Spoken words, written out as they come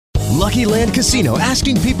Lucky Land Casino,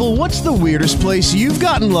 asking people, what's the weirdest place you've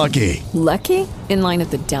gotten lucky? Lucky? In line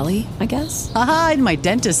at the deli, I guess? Aha, in my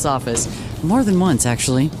dentist's office. More than once,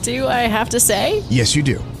 actually. Do I have to say? Yes, you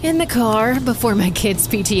do. In the car before my kids'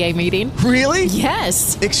 PTA meeting. Really?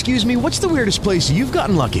 Yes. Excuse me, what's the weirdest place you've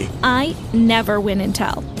gotten lucky? I never win and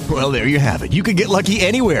tell. Well, there you have it. You can get lucky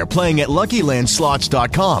anywhere, playing at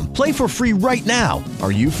LuckyLandSlots.com. Play for free right now.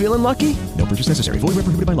 Are you feeling lucky? No purchase necessary. Void where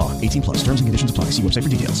prohibited by law. 18 plus. Terms and conditions apply. See website for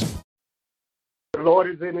details. The Lord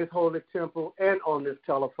is in his holy temple and on this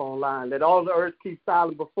telephone line. Let all the earth keep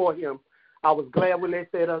silent before him. I was glad when they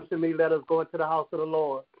said unto me, let us go into the house of the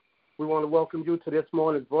Lord. We want to welcome you to this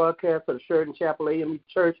morning's broadcast of the Sheridan Chapel AME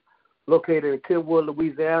Church located in Kentwood,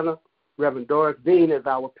 Louisiana. Reverend Doris Dean is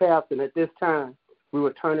our pastor, and at this time, we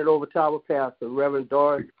will turn it over to our pastor, Reverend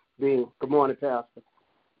Doris Dean. Good morning, Pastor.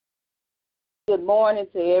 Good morning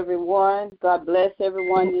to everyone. God bless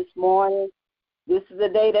everyone this morning. This is the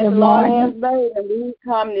day that the Lord has made, and we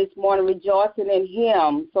come this morning rejoicing in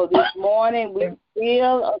him. So this morning, we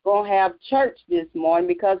still are going to have church this morning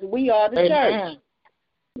because we are the church.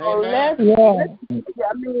 So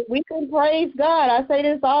we can praise God. I say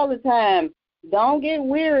this all the time. Don't get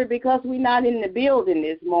weary because we're not in the building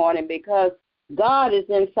this morning, because God is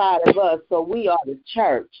inside of us, so we are the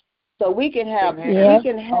church. So we can have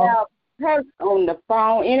church on the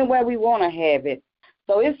phone anywhere we want to have it.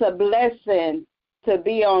 So it's a blessing to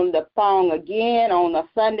be on the phone again on a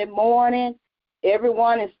Sunday morning.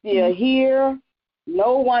 Everyone is still here.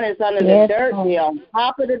 No one is under the dirt. They're on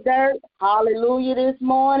top of the dirt. Hallelujah this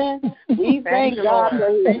morning. We thank God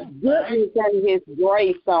for his goodness and his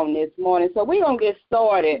grace on this morning. So we're going to get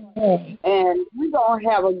started, and we're going to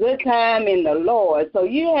have a good time in the Lord. So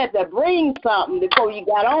you had to bring something before you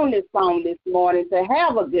got on this phone this morning to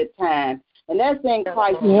have a good time, and that's in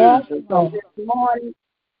Christ Jesus. So this morning,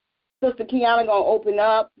 Sister Kiana going to open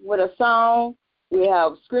up with a song. We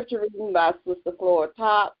have scripture reading by Sister Flora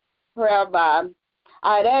Top, prayer by,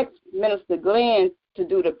 I'd asked Minister Glenn to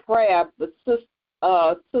do the prayer, but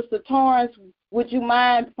Sister Torrance, would you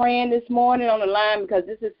mind praying this morning on the line, because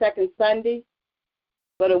this is second Sunday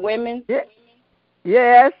for the women?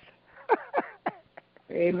 Yes.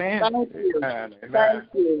 Amen. Thank you. Amen. Thank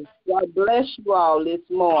you. God bless you all this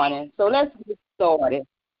morning. So let's get started.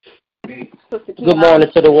 Good morning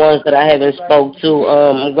to the ones that I haven't spoke to.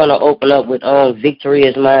 I'm going to open up with Victory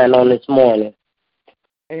is Mine on this morning.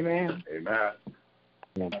 Amen. Amen.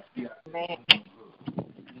 Amen.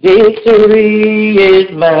 Victory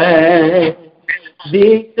is mine.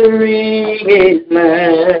 Victory is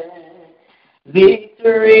mine.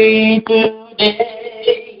 Victory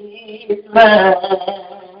today is mine.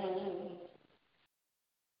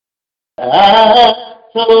 I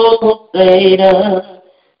told Satan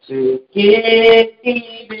to get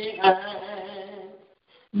thee behind.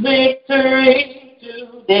 Victory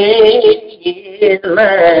today is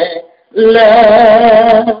mine.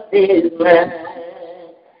 Love is mine.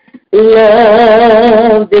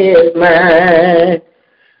 Love is mine.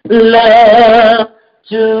 Love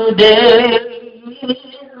today is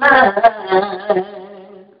mine.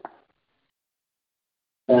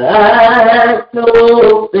 I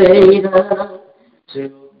told Satan to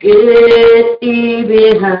get thee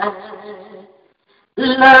behind.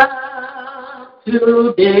 Love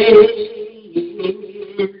today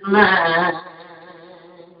is mine.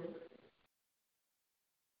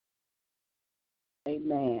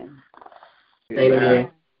 Amen.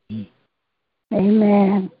 Amen.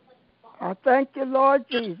 Amen. I thank you, Lord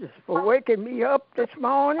Jesus, for waking me up this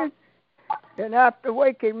morning. And after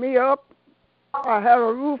waking me up, I had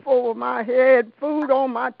a roof over my head, food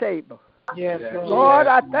on my table. Yes, Lord,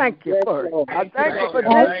 I thank you for it. I thank you for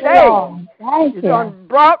this day. You done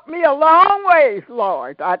brought me a long ways,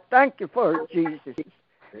 Lord. I thank you for it, Jesus.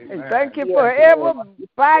 And thank you for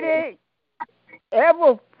everybody,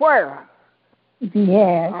 everywhere.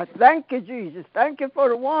 Yes. I thank you, Jesus. Thank you for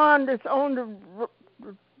the one that's on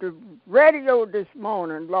the radio this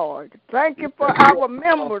morning, Lord. Thank you for our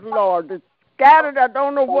members, Lord, that's scattered. I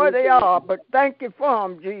don't know where they are, but thank you for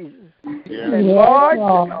them, Jesus. Yes. And Lord,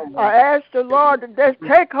 I ask the Lord to just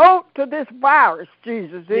take hold to this virus,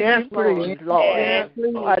 Jesus, if you please, Lord. Yes.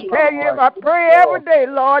 I tell you, I pray every day,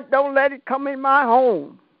 Lord, don't let it come in my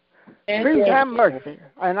home. Please have mercy.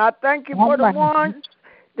 And I thank you for the ones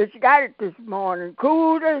that's got it this morning.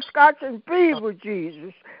 Cool the Scotch and fever,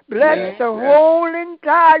 Jesus. Bless the whole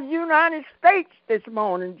entire United States this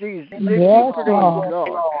morning, Jesus.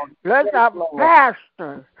 Lord. Bless our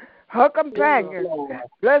pastor. her companions.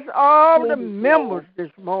 Bless all the members this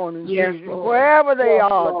morning, Jesus, wherever they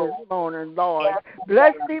are this morning, Lord.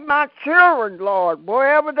 Bless my children, Lord,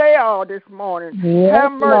 wherever they are this morning.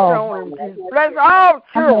 Have mercy on them, Jesus. Bless all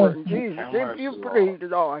children, Jesus, if you please,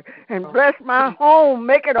 Lord. And bless my home.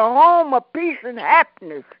 Make it a home of peace and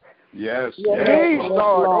happiness. Yes. Please,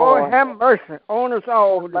 Lord. Oh, have mercy on us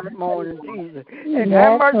all this morning, Jesus. And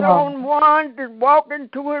have mercy on one that's walking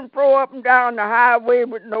to and fro up and down the highway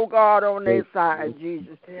with no God on their side,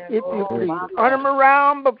 Jesus. If you please. Turn them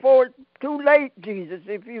around before it's too late, Jesus,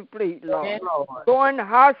 if you please, Lord. Go in the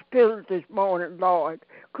hospitals this morning, Lord.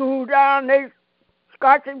 Cool down their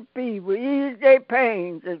scotching fever. Ease their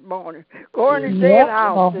pains this morning. Go in the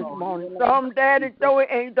jailhouse this morning. Some daddy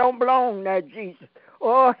don't belong there, Jesus.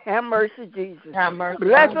 Oh, have mercy, Jesus.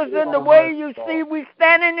 Bless us in the way you see we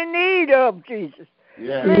standing in need of, Jesus.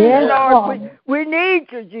 Please, Lord, we need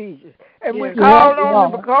you, Jesus. And we call on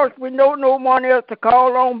you because we know no one else to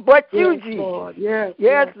call on but you, Jesus. Lord.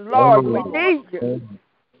 Yes, Lord, we need you.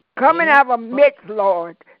 Come and have a mix,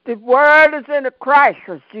 Lord. The world is in a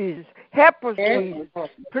crisis, Jesus. Help us, Jesus.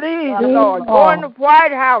 Please, Lord. Go in the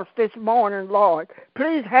White House this morning, Lord.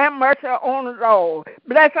 Please have mercy on us all.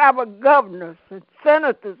 Bless our governors and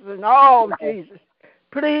senators and all, Jesus.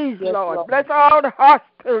 Please, Lord. Bless all the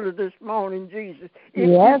hospitals this morning, Jesus. If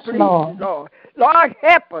you please, Lord. Lord,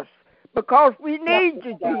 help us because we need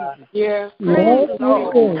you, Jesus. Please,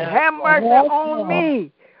 Lord. Have mercy on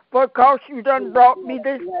me. Because you done brought me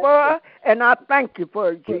this far, and I thank you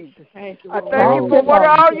for it, Jesus. I thank you for what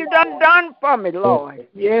all you done for me, Lord.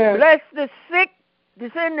 Bless the sick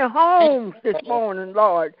that's in the homes this morning,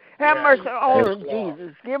 Lord. Have mercy on them,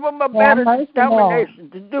 Jesus. Give them a better determination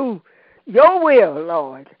to do your will,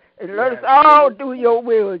 Lord. And let us all do your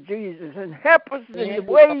will, Jesus. And help us in the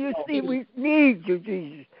way you see we need you,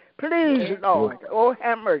 Jesus. Please, Lord. Oh,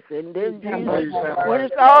 have mercy. And then, Jesus, when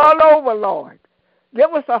it's all over, Lord,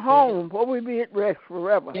 give us a home where we be at rest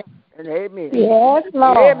forever. And amen. Yes,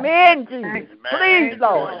 Lord. Amen, Jesus. Please,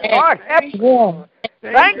 Lord. Lord, help us.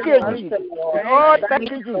 Thank you, Jesus. Lord, thank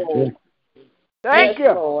you, Jesus. Thank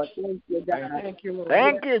you.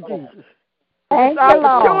 Thank you, Jesus. Thank you,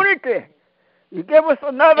 opportunity. You give us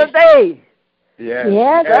another day. Yes,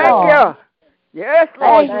 thank Lord. you. Yes,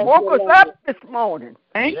 Lord. You woke us up this morning.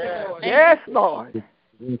 Thank you, Lord. Yes, Lord.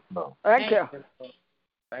 Thank you.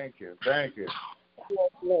 Thank you. Thank you. Yes,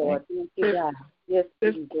 Lord. Thank you, God. Yes,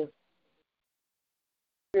 Jesus.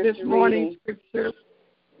 This morning, scripture.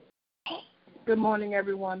 Good morning,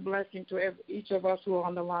 everyone. Blessing to each of us who are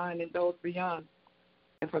on the line and those beyond.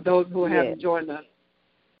 And for those who haven't joined us.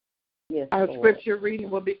 Yes, Our Lord. scripture reading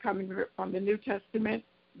will be coming from the New Testament,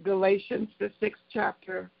 Galatians, the 6th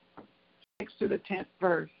chapter, 6 to the 10th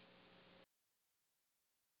verse.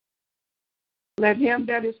 Let him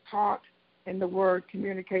that is taught in the word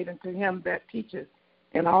communicate unto him that teacheth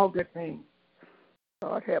in all good things.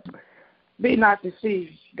 God help us. Be not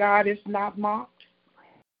deceived. God is not mocked.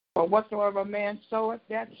 For whatsoever a man soweth,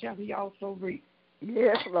 that shall he also reap.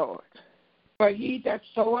 Yes, Lord. For he that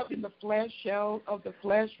soweth in the flesh shall of the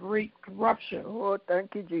flesh reap corruption. Oh,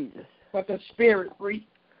 thank you, Jesus. But the Spirit reap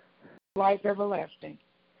life everlasting.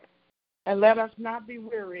 And let us not be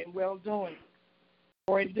weary in well-doing,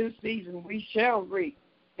 for in due season we shall reap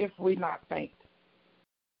if we not faint.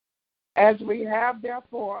 As we have,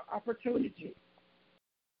 therefore, opportunity.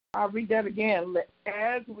 I'll read that again.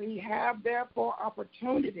 As we have, therefore,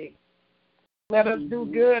 opportunity, let us do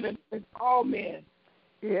good unto all men,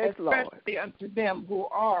 yes, especially Lord. unto them who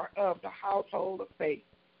are of the household of faith.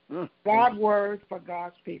 God's word for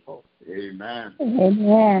God's people. Amen.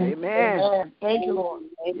 Amen. Amen. Thank you, Lord.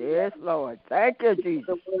 Yes, Lord. Thank you,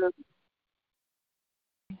 Jesus.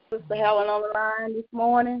 Sister Helen on the line this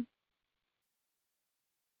morning.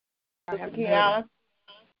 Sister Kiana.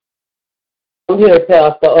 I'm here,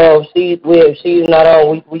 Pastor. She's not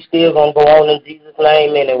on. We still gonna go on in Jesus'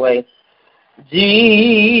 name anyway.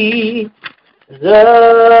 Jesus,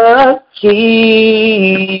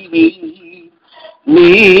 keep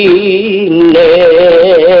me near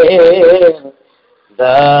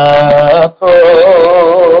the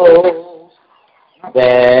cross.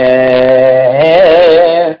 There's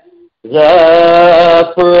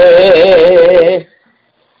a prayer.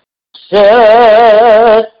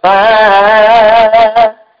 Just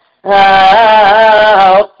find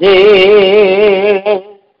out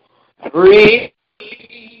in free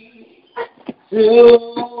to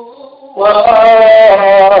all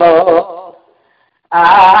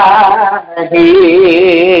I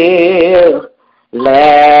hear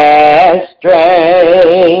last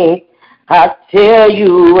strength. I tell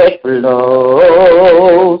you it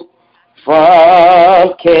flows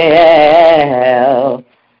from Calvary.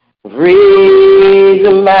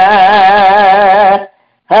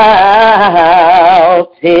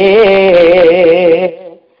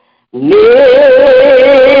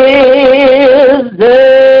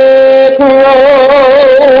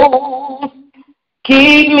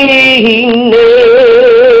 near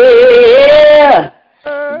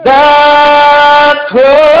the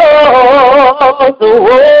cross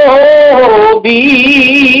will be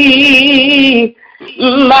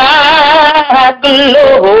my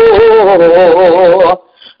glory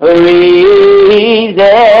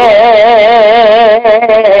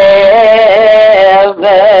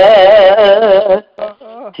ever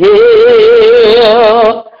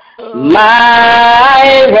till my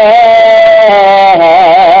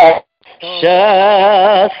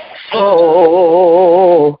precious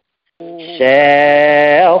soul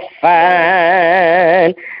shall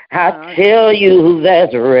find. I tell you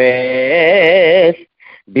there's rest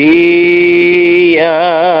beyond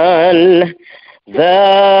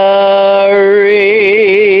the river.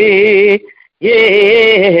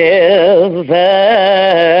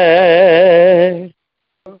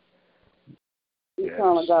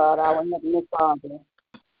 Eternal God, our Heavenly Father.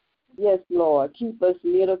 Yes, Lord, keep us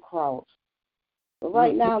near the cross. But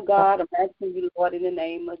right now, God, I'm asking you, Lord, in the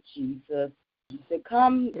name of Jesus, to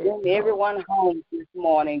come in everyone home this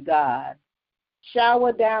morning, God.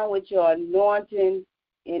 Shower down with your anointing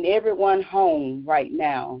in everyone home right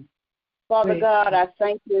now. Father God, I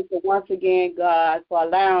thank you for once again, God, for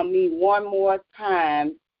allowing me one more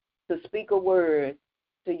time to speak a word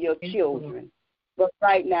to your children. But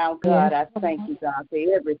right now, God, I thank you, God, for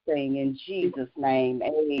everything in Jesus' name.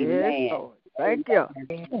 Amen. Thank you.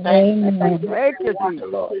 Amen. Thank you,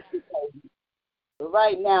 Lord. But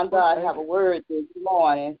right now, God, I have a word this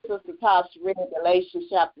morning. Sister Tasha read Galatians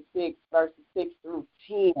chapter 6, verses 6 through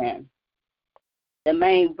 10. The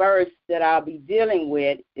main verse that I'll be dealing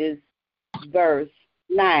with is verse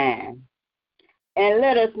 9. And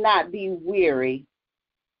let us not be weary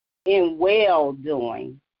in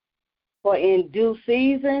well-doing, for in due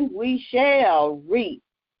season we shall reap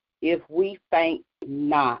if we faint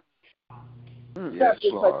not. Yes,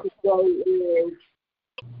 Lord.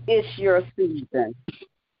 It's your season.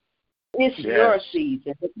 It's your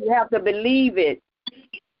season. But you have to believe it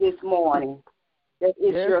this morning, that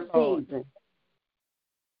it's your season.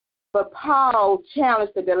 But Paul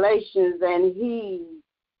challenged the Galatians, and he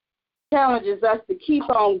challenges us to keep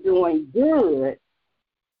on doing good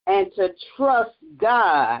and to trust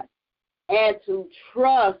God, and to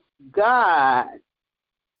trust God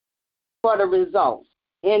for the results.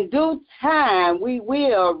 In due time, we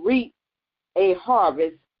will reap a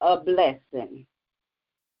harvest of blessing.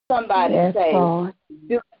 Somebody say,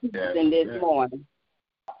 due season this morning.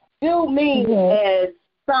 Due means as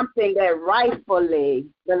something that rightfully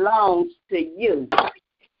belongs to you.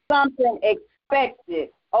 Something expected,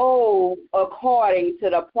 according to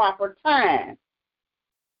the proper time.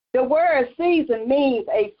 The word season means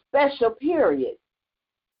a special period.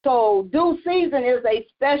 So due season is a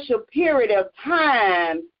special period of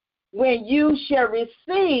time when you shall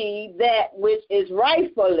receive that which is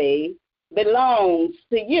rightfully belongs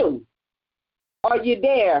to you. Are you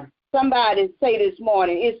there? Somebody say this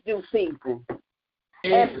morning, it's due season.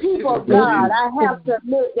 And people of God, I have to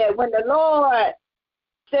admit that when the Lord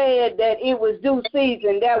said that it was due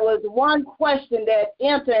season, there was one question that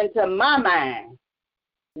entered into my mind.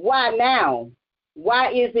 Why now? Why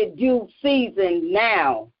is it due season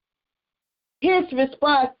now? His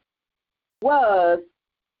response was,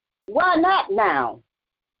 why not now?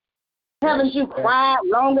 Haven't you cried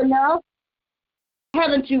long enough?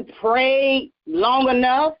 Haven't you prayed long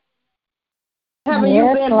enough? Haven't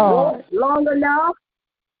you been broke long enough?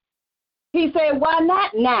 He said, why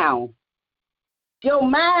not now? Your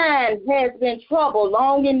mind has been troubled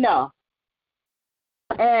long enough.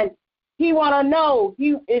 And he want to know,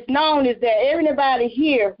 it's known is that anybody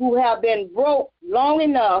here who have been broke long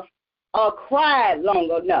enough or cried long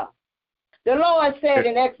enough. The Lord said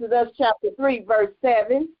in Exodus chapter 3, verse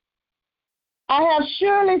 7, I have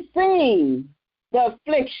surely seen the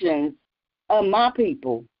afflictions of my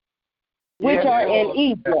people, which are in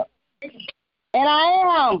Egypt, and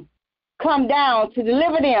I am come down to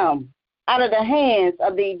deliver them out of the hands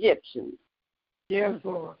of the Egyptians. Yes,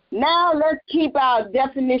 Lord. Now let's keep our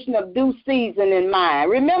definition of due season in mind.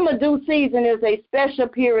 Remember, due season is a special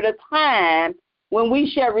period of time when we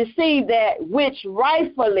shall receive that which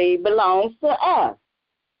rightfully belongs to us.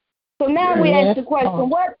 So now we ask the question,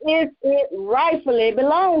 what is it rightfully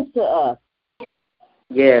belongs to us?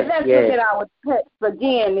 Let's look at our text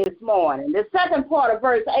again this morning. The second part of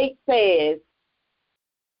verse 8 says,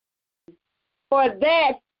 For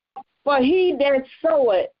he that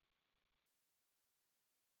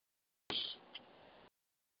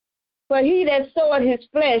soweth his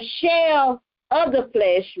flesh shall of the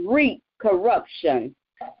flesh reap corruption.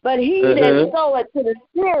 But he that soweth to the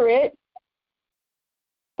Spirit,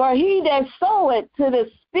 For he that soweth to the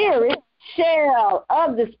Spirit shall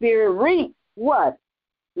of the Spirit reap what?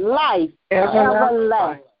 Life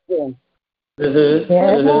everlasting. This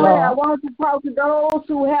morning I want to talk to those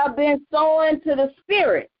who have been sowing to the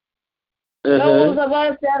Spirit. Those of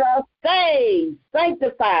us that are saved,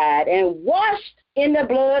 sanctified, and washed in the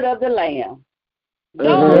blood of the Lamb.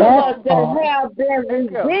 Those of us that have been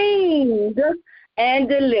redeemed and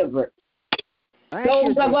delivered.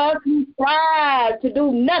 Those of us who strive to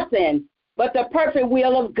do nothing but the perfect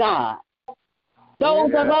will of God. Those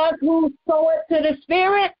of us who sow it to the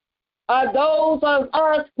Spirit are those of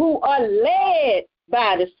us who are led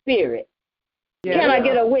by the Spirit. Can I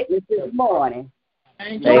get a witness this morning?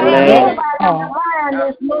 Everybody on the line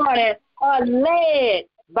this morning are led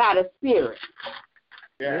by the Spirit.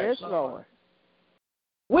 Yes, Lord.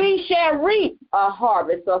 We shall reap a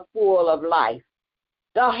harvest full of life.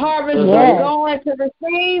 The harvest we're going to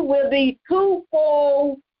receive will be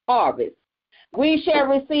twofold harvest. We shall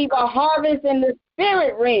receive a harvest in the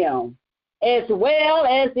spirit realm as well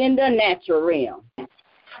as in the natural realm.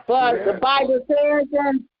 But the Bible says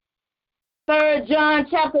in 3 John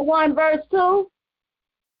chapter 1 verse 2,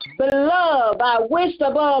 Beloved, I wish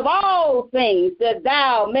above all things that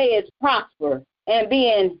thou mayest prosper and be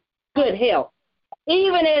in good health,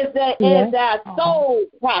 even as thy soul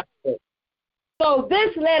prospers. So this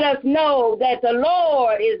let us know that the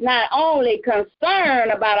Lord is not only concerned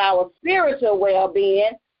about our spiritual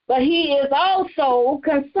well-being, but he is also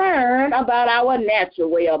concerned about our natural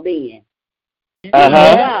well-being.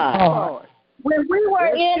 When we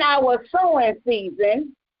were in our sowing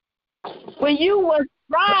season, when you were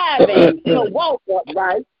striving to walk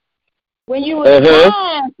upright, when you were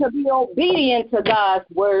trying to be obedient to God's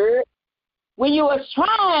word, when you were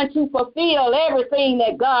trying to fulfill everything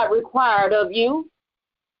that God required of you,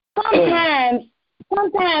 sometimes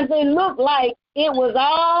it looked like it was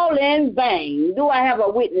all in vain. Do I have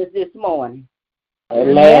a witness this morning?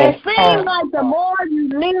 It seems like the more you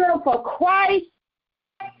live for Christ,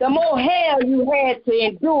 the more hell you had to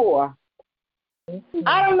endure.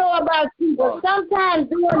 I don't know about you, but sometimes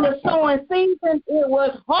during the sowing season, it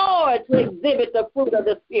was hard to exhibit the fruit of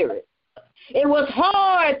the Spirit. It was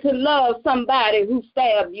hard to love somebody who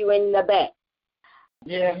stabbed you in the back.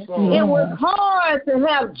 It was hard to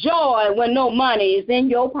have joy when no money is in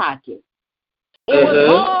your pocket. It was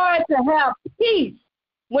hard to have peace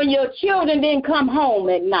when your children didn't come home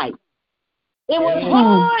at night. It was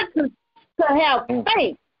hard to have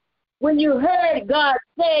faith when you heard God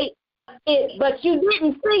say it, but you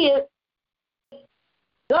didn't see it.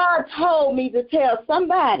 God told me to tell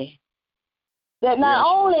somebody that not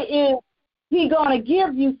only is he going to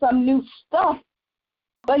give you some new stuff,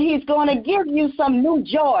 but he's going to give you some new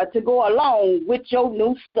joy to go along with your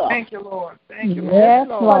new stuff. Thank you, Lord. Thank you, Lord.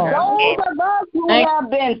 For those of us who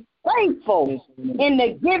have been faithful in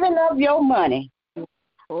the giving of your money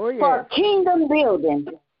for kingdom building,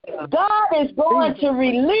 God is going to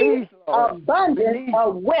release abundance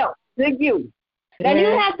of wealth to you. Now, you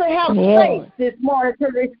have to have faith this morning to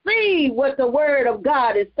receive what the word of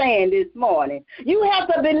God is saying this morning. You have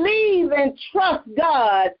to believe and trust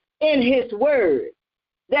God in his word,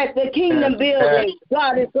 that the kingdom building,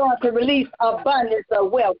 God is going to release abundance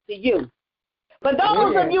of wealth to you. But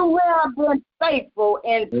those of you who have been faithful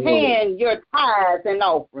in paying your tithes and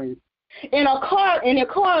offerings, in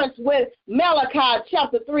accordance with Malachi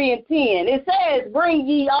chapter 3 and 10, it says, bring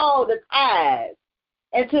ye all the tithes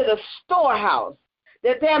into the storehouse,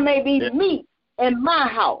 that there may be meat in my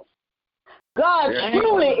house. God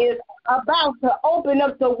truly is about to open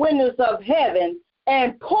up the windows of heaven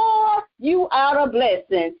and pour you out a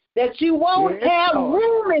blessing that you won't have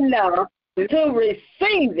room enough to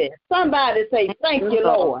receive it. Somebody say, thank you,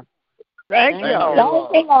 Lord. Thank you,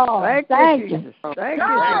 Lord. Thank you, Lord. Thank you, Jesus. Thank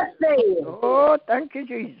God you, Jesus. said, Oh, thank you,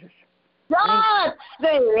 Jesus. God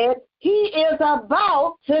said he is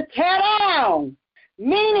about to tear down,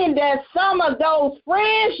 meaning that some of those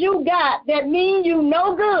friends you got that mean you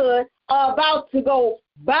no good are about to go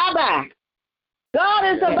bye-bye.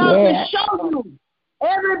 God is about to show you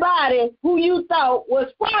everybody who you thought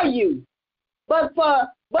was for you, but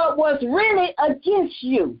was really against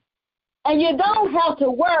you. And you don't have to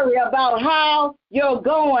worry about how you're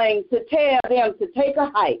going to tell them to take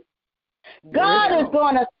a hike. God is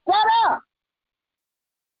going to set up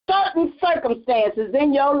certain circumstances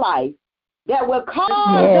in your life that will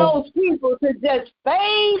cause those people to just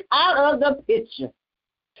fade out of the picture.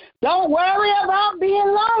 Don't worry about being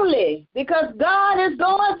lonely, because God is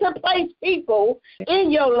going to place people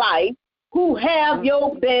in your life who have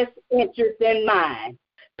your best interest in mind.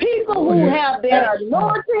 People who have been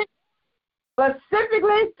anointed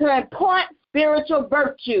specifically to point spiritual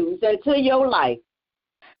virtues into your life.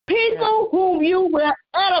 People whom you will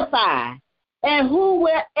edify and who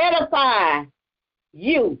will edify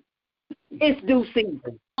you. It's due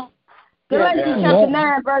season. Galatians chapter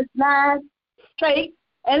 9, verse 9 states,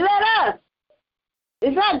 and let us,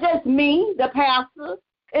 it's not just me, the pastor,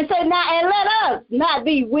 it said, now, and let us not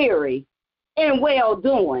be weary in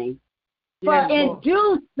well-doing. For in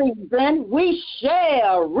due season we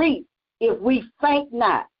shall reap if we faint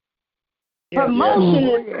not. Promotion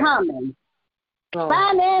is coming.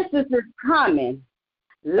 Finances is coming.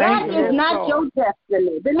 Lack is not your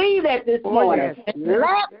destiny. Believe that this morning.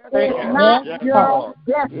 Lack is not your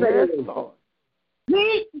destiny.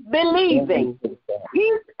 Keep believing.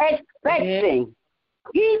 Keep expecting.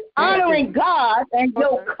 Keep honoring God, and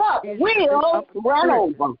your cup will run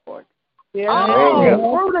over.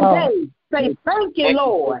 All through the day, say, thank you,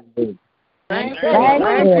 Lord. Thank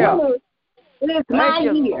you. It is my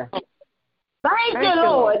year. Thank you,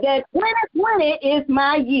 Lord, that 2020 is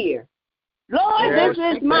my year. Lord, this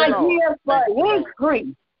is my year for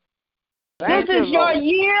increase. This is your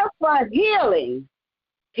year for healing.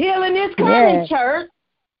 Healing is coming, church.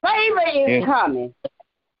 Favor is coming.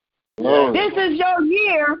 This is your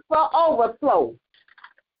year for overflow.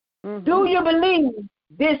 Do you believe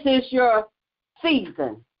this is your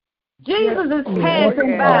season? Jesus is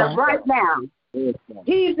passing by right now.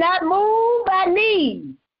 He's not moved by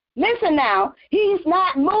needs. Listen now, he's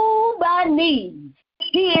not moved by needs.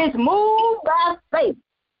 He is moved by faith.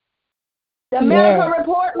 The medical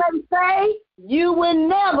report may say you will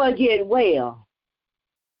never get well.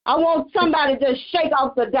 I want somebody to shake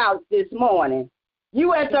off the doubts this morning.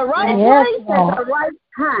 You at the right place at the right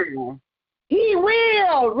time. He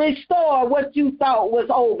will restore what you thought was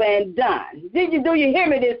over and done. Do you hear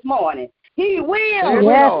me this morning? He will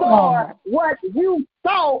restore what you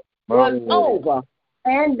thought was over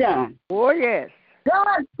and done. Oh, yes.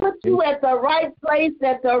 God put you at the right place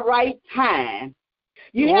at the right time.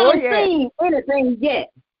 You haven't seen anything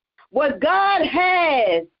yet. What God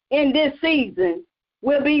has in this season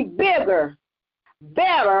will be bigger,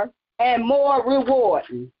 better, and more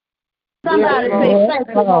rewarding. Somebody say thank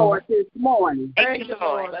you, Lord, this morning. Thank you,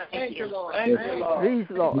 Lord. Thank you, Lord. Thank you, Lord. Please,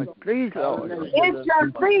 Lord. Please, Lord. It's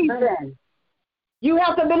your season. You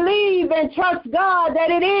have to believe and trust God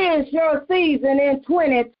that it is your season in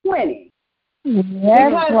 2020.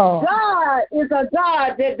 Because God is a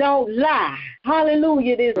God that don't lie.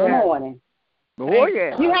 Hallelujah this morning. Oh,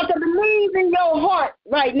 yeah. You have to believe in your heart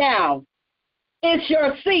right now. It's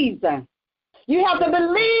your season. You have to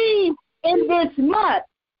believe in this month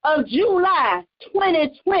of July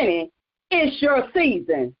 2020. It's your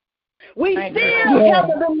season. We still have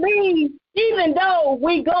to believe, even though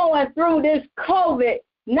we're going through this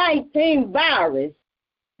COVID-19 virus,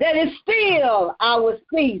 that is still our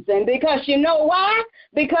season. Because you know why?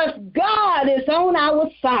 Because God is on our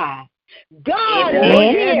side. God is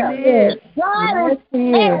here. God is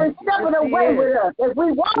every step of the way with us. If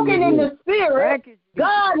we're walking in the Spirit,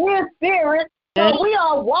 God is Spirit, so we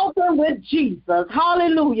are walking with Jesus.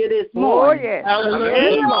 Hallelujah this morning.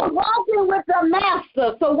 We are walking with the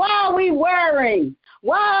Master. So why are we worrying?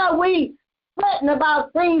 Why are we fretting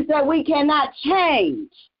about things that we cannot change?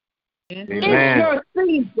 It's your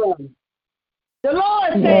season. The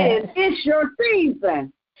Lord says it's your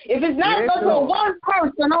season. If it's not but for one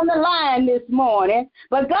person on the line this morning,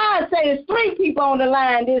 but God says 3 people on the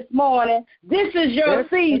line this morning, this is your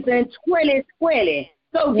season 2020.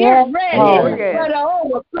 So get ready for the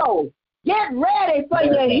overflow. Get ready for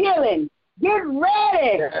your healing. Get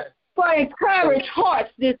ready for encouraged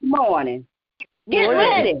hearts this morning. Get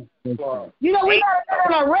ready. You know, we got to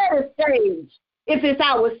get on a ready stage if it's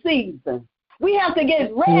our season. We have to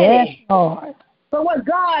get ready for what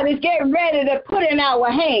God is getting ready to put in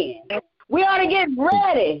our hands. We ought to get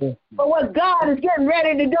ready for what God is getting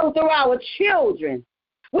ready to do through our children.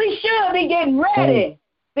 We should be getting ready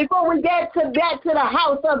before we get back to the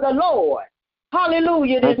house of the Lord.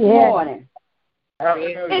 Hallelujah this morning.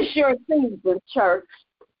 It's your season, church.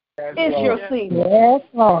 It's your season. Yes,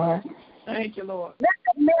 Lord. Thank you, Lord. Let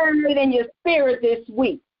it marinate in your spirit this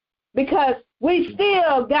week, because we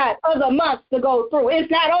still got other months to go through.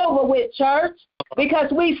 It's not over with, church,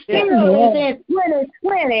 because we still is in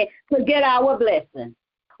 2020 to get our blessing.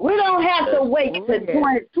 We don't have to wait to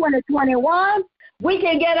 2021. We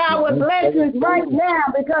can get our blessings right now,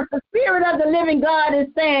 because the Spirit of the living God is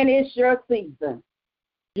saying it's your season.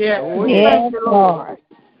 Yes, Lord.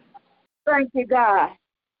 Thank you, God.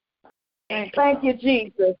 Thank you,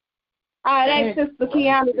 Jesus. I'd ask Sister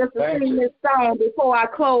Kiana just to sing this song before I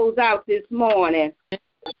close out this morning.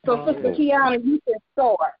 So, Sister Kiana, you can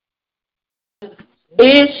start.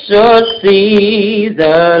 It's your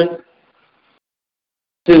season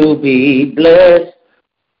to be blessed.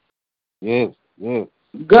 Yes, yes.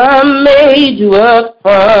 God made you a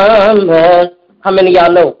promise. How many of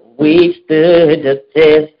y'all know we stood the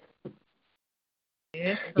test?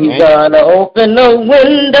 Yes, He's gonna open the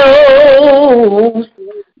windows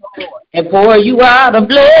and pour you out a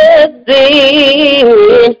blessing.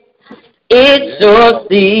 It's your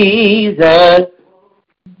season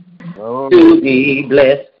to be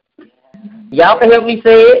blessed. Y'all can help me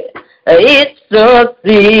say it. It's your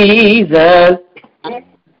season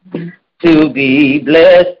to be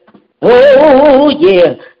blessed. Oh,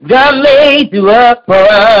 yeah. God made you a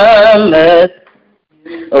promise.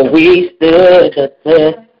 We stood the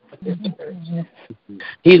test.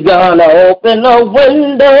 He's gonna open the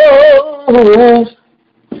windows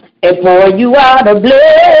and pour you out a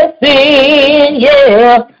blessing.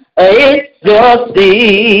 Yeah, it's your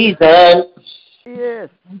season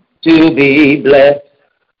to be blessed.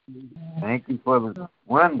 Thank you for the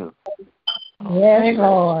wonder. Yes,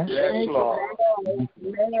 Lord. Yes, Lord.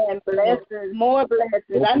 Man, blessings, more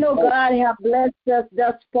blessings. I know God have blessed us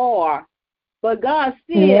thus far, but God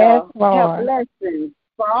still have blessings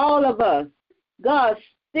for all of us. God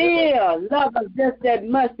still loves us just that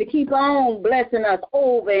much to keep on blessing us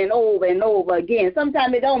over and over and over again.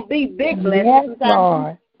 Sometimes it don't be big blessings.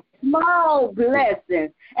 Sometimes small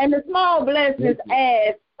blessings. And the small blessings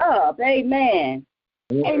add up. Amen.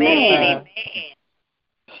 Amen.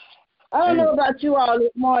 I don't know about you all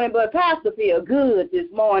this morning, but Pastor feel good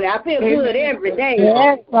this morning. I feel good every day.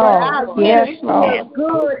 Yes, but I Lord. Yes, feel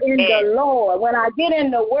good in the Lord. When I get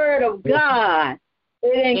in the Word of God,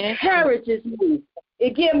 it encourages me.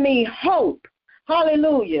 It gives me hope.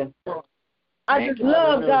 Hallelujah. I just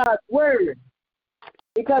love God's Word.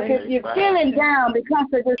 Because if you're feeling down because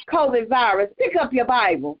of this COVID virus, pick up your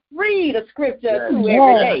Bible. Read a scripture or two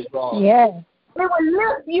every day. Yes. It will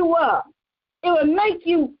lift you up. It will make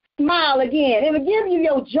you smile again. It will give you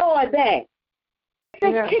your joy back.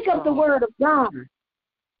 Just pick up the Word of God.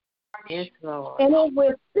 Yes, Lord. And it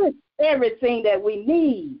will fix everything that we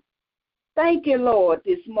need. Thank you, Lord,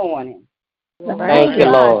 this morning. Thank you,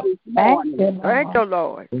 Lord. Thank you,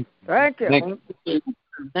 Lord. Thank you.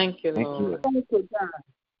 Thank you, Lord. Thank you, God.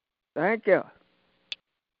 Thank you.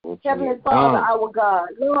 Heavenly Father, our God,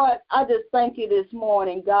 Lord, I just thank you this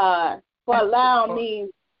morning, God, for allowing me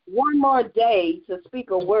one more day to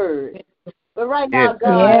speak a word. But right now,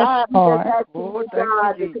 God, I'm just asking you,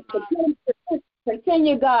 God, to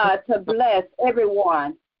continue, God, to bless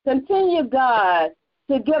everyone. Continue, God,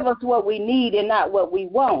 to give us what we need and not what we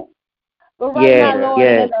want. But right now, Lord,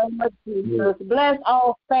 in the name of Jesus, bless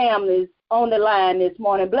all families on the line this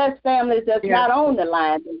morning. Bless families that's not on the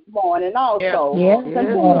line this morning also.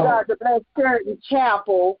 Continue, God, to bless church and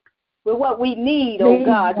chapel with what we need, oh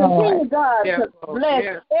God. Continue, God, to bless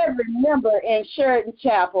every member in Sheridan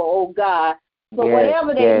Chapel, oh God, for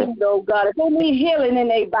whatever they need, oh God. If they need healing in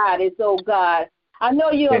their bodies, oh God, I know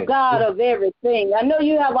you're a God of everything. I know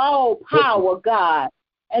you have all power, God.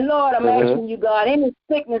 And Lord, I'm asking you, God, any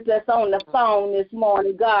sickness that's on the phone this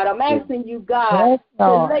morning, God, I'm asking you, God,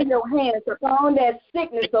 to lay your hands upon that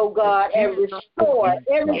sickness, oh God, and restore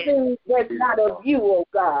everything that's not of you, oh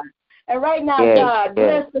God. And right now, God,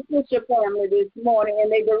 bless the Fisher family this morning and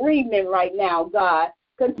their bereavement right now, God.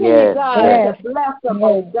 Continue, God, to bless them,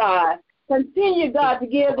 oh God. Continue, God, to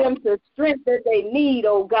give them the strength that they need,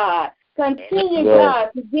 oh God. Continue,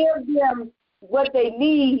 God, to give them what they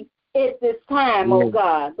need at this time, oh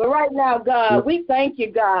God. But right now, God, we thank you,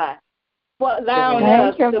 God, for allowing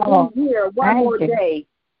us to be here one more day.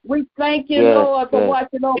 We thank you, Lord, for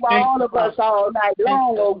watching over all of us all night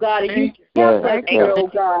long, oh God. And you kept us here, oh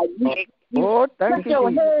God. You put your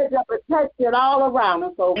hedge of protection all around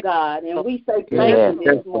us, oh God. And we say thank you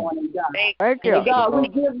this morning, God. Thank you. And God, we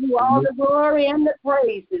give you all the glory and the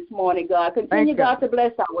praise this morning, God. Continue, God, to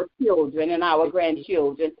bless our children and our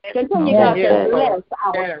grandchildren. Continue, God, to bless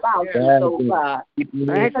our spouses, oh God.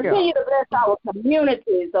 Continue to bless our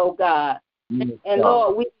communities, oh God. And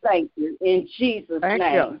Lord, we thank you in Jesus'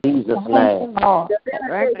 name. Jesus' name.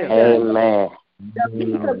 Amen. The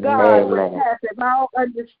peace of God will pass all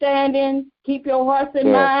understanding. Keep your hearts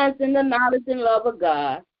and minds in the knowledge and love of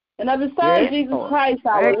God. And of the Son, Jesus Christ,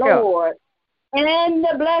 our Lord, and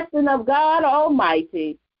the blessing of God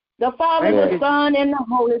Almighty, the Father, the Son, and the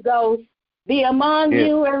Holy Ghost be among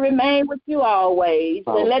you and remain with you always.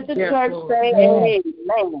 And let the church say amen.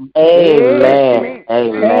 Amen.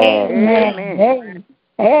 Amen.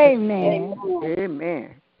 Amen. Amen.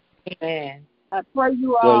 Amen. I pray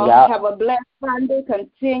you all have a blessed Sunday.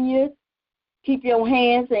 Continue. Keep your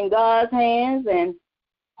hands in God's hands. And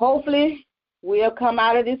hopefully We'll come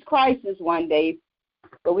out of this crisis one day,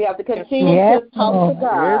 but we have to continue to talk to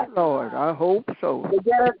God. Yes, Lord. I hope so. To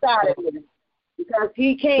get us out of this, because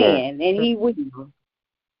He can and He will.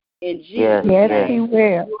 In Jesus' name. He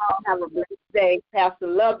will. You all have a blessed day. Pastor,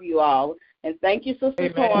 love you all. And thank you, Sister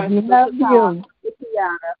Torrance. We love you.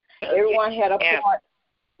 Everyone had a part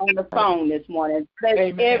on the phone this morning.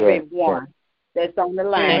 Bless everyone that's on the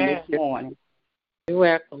line this morning. You're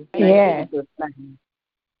welcome.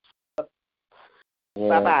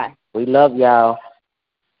 Bye-bye. We love y'all.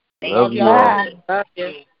 Love you. Love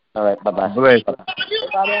you. All right, bye-bye. Bless.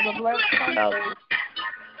 Everybody have a blessed Sunday.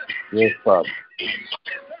 Yes, Father.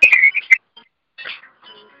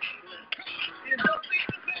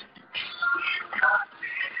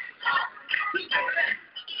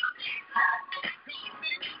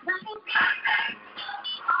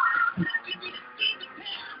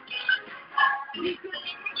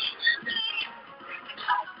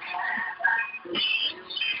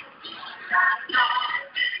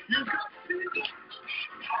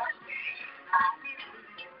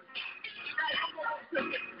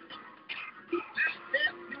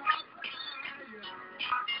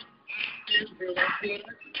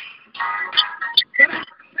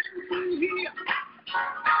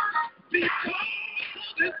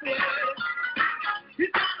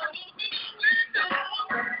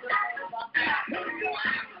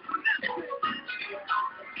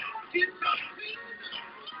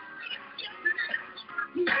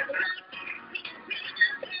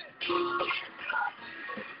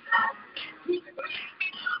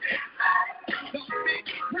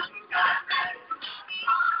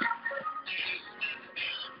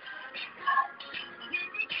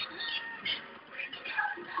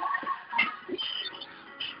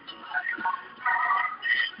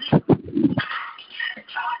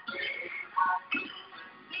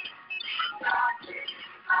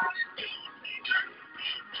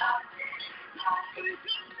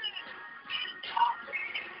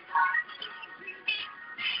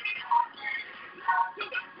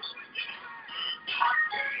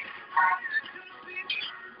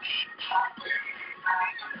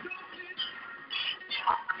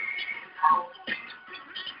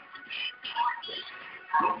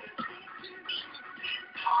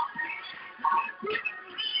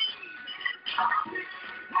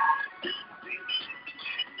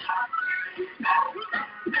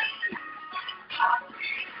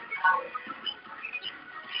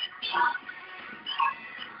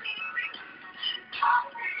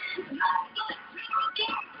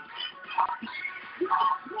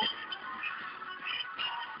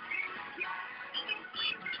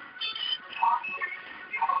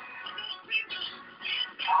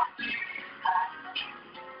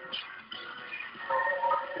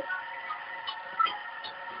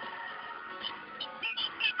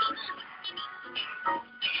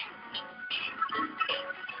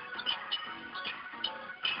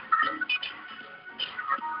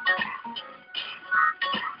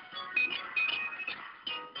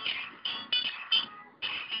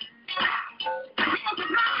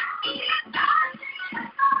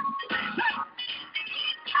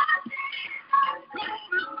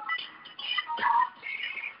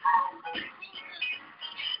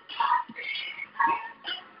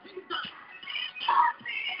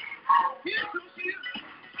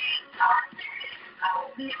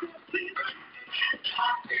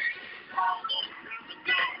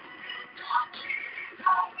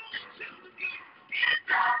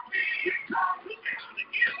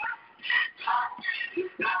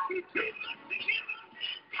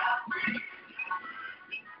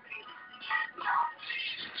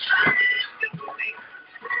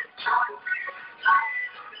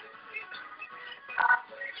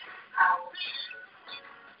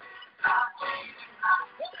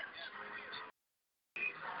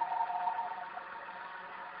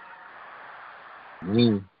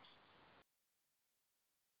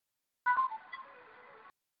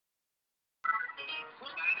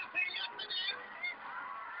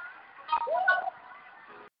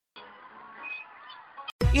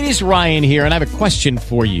 It is Ryan here, and I have a question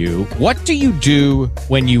for you. What do you do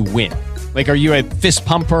when you win? Like, are you a fist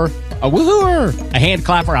pumper, a woohooer, a hand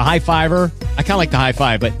clapper, a high fiver? I kind of like the high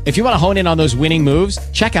five, but if you want to hone in on those winning moves,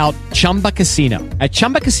 check out Chumba Casino. At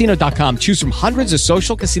ChumbaCasino.com, choose from hundreds of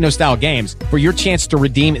social casino-style games for your chance to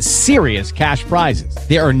redeem serious cash prizes.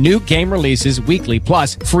 There are new game releases weekly,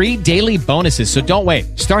 plus free daily bonuses. So don't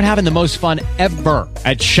wait. Start having the most fun ever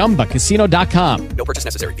at ChumbaCasino.com. No purchase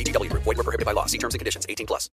necessary. VGW Group. Void where prohibited by law. See terms and conditions. 18+.